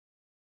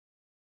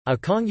A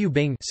Cōng yu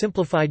bǐng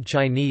simplified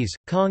Chinese,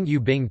 Cōng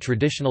yu bǐng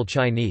traditional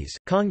Chinese,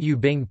 Cōng yu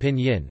bǐng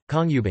pinyin,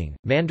 Cōng yu bǐng,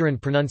 Mandarin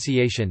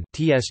pronunciation,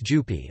 ts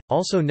jupi,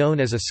 also known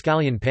as a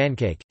scallion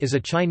pancake, is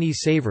a Chinese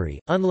savory,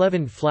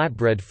 unleavened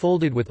flatbread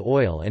folded with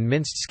oil and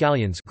minced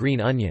scallions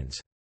green onions.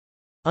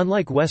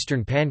 Unlike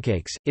Western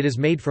pancakes, it is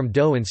made from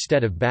dough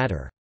instead of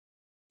batter.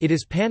 It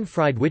is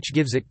pan-fried, which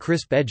gives it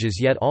crisp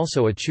edges yet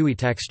also a chewy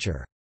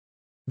texture.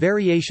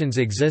 Variations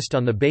exist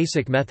on the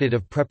basic method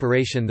of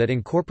preparation that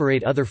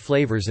incorporate other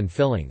flavors and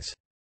fillings.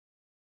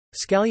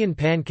 Scallion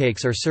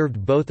pancakes are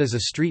served both as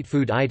a street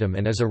food item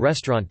and as a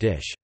restaurant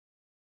dish.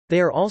 They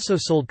are also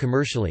sold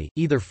commercially,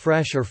 either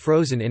fresh or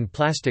frozen in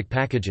plastic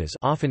packages,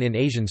 often in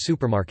Asian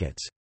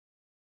supermarkets.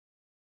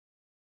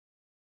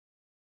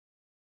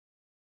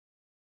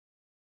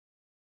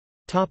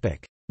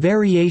 Topic: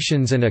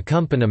 Variations and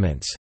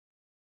accompaniments.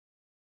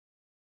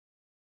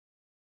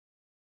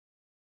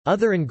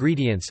 Other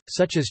ingredients,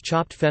 such as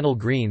chopped fennel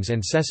greens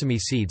and sesame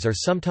seeds, are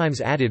sometimes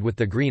added with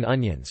the green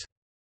onions.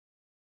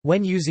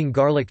 When using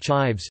garlic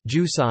chives,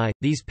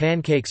 these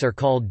pancakes are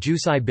called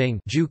jusai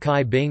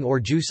bing or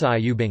jusai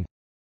yubing.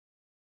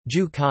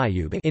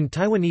 In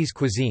Taiwanese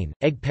cuisine,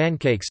 egg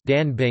pancakes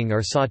dan bing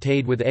are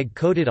sautéed with egg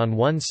coated on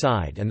one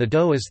side and the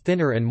dough is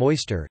thinner and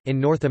moister. In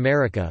North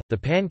America, the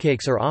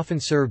pancakes are often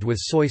served with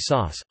soy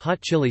sauce,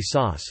 hot chili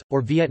sauce,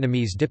 or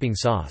Vietnamese dipping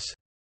sauce.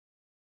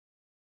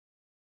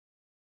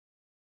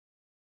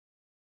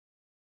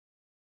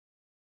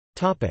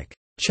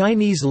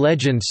 Chinese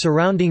legend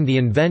surrounding the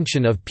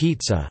invention of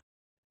pizza.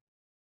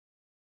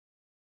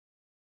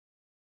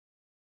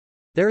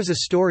 There is a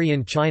story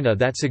in China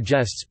that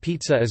suggests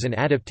pizza is an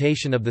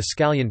adaptation of the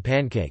scallion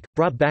pancake,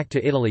 brought back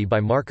to Italy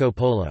by Marco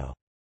Polo.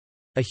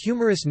 A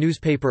humorous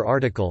newspaper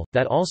article,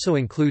 that also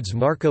includes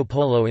Marco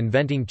Polo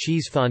inventing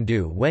cheese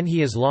fondue when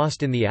he is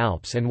lost in the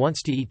Alps and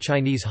wants to eat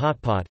Chinese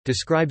hot pot,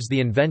 describes the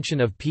invention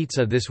of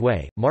pizza this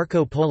way: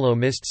 Marco Polo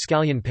missed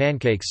scallion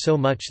pancakes so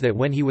much that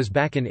when he was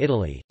back in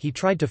Italy, he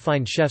tried to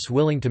find chefs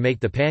willing to make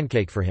the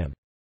pancake for him.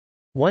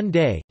 One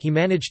day, he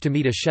managed to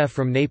meet a chef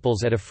from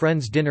Naples at a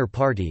friend's dinner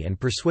party and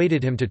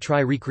persuaded him to try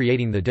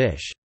recreating the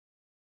dish.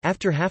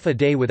 After half a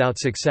day without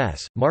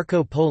success,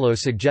 Marco Polo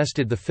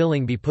suggested the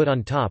filling be put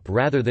on top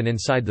rather than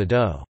inside the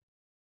dough.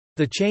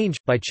 The change,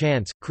 by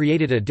chance,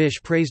 created a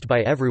dish praised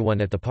by everyone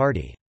at the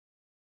party.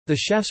 The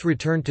chefs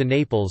returned to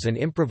Naples and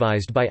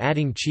improvised by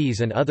adding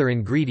cheese and other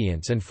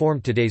ingredients and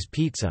formed today's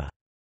pizza.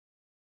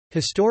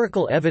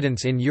 Historical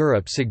evidence in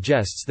Europe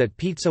suggests that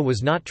pizza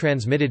was not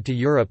transmitted to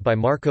Europe by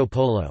Marco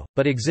Polo,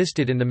 but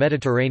existed in the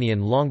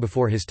Mediterranean long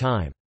before his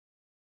time.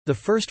 The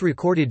first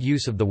recorded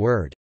use of the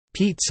word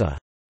pizza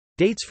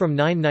dates from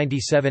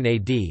 997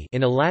 AD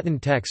in a Latin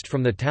text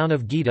from the town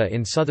of Gaeta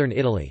in southern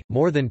Italy,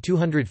 more than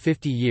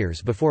 250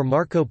 years before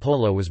Marco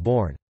Polo was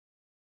born.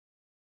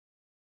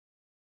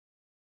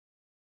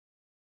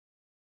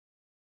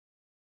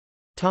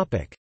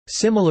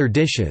 Similar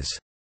dishes.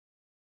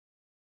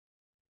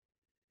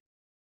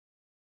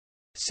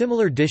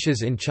 Similar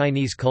dishes in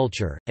Chinese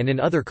culture, and in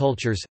other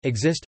cultures,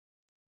 exist.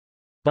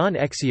 Bánh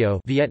xèo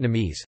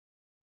Vietnamese,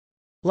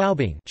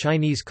 Laobing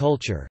Chinese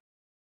culture,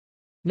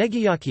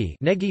 Negiyaki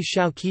negi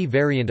shaoqi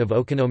variant of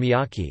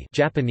okonomiyaki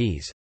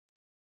Japanese,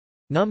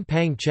 Num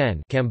pang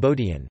chen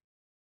Cambodian,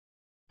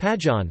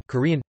 Pajon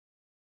Korean,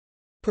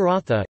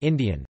 Paratha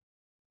Indian,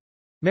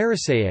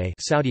 Maraseye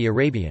Saudi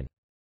Arabian.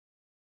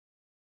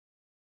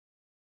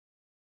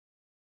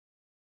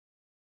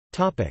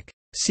 Topic: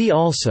 See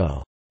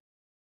also: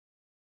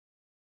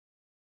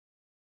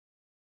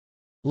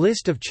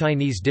 List of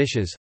Chinese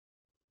dishes,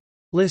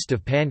 List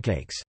of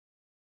pancakes.